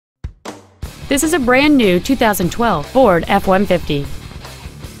This is a brand new 2012 Ford F-150.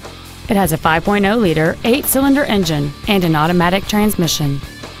 It has a 5.0-liter 8-cylinder engine and an automatic transmission.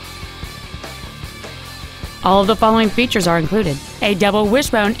 All of the following features are included: a double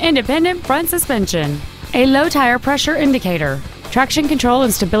wishbone independent front suspension, a low tire pressure indicator, traction control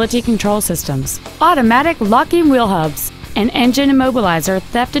and stability control systems, automatic locking wheel hubs, an engine immobilizer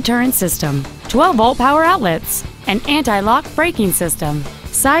theft deterrent system, 12-volt power outlets, an anti-lock braking system,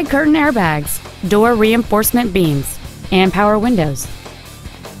 side curtain airbags, door reinforcement beams, and power windows.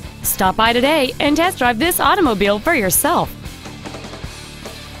 Stop by today and test drive this automobile for yourself.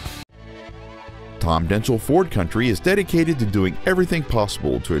 Tom Denchel Ford Country is dedicated to doing everything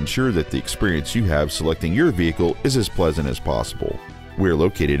possible to ensure that the experience you have selecting your vehicle is as pleasant as possible. We're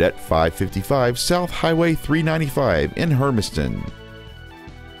located at 555 South Highway 395 in Hermiston.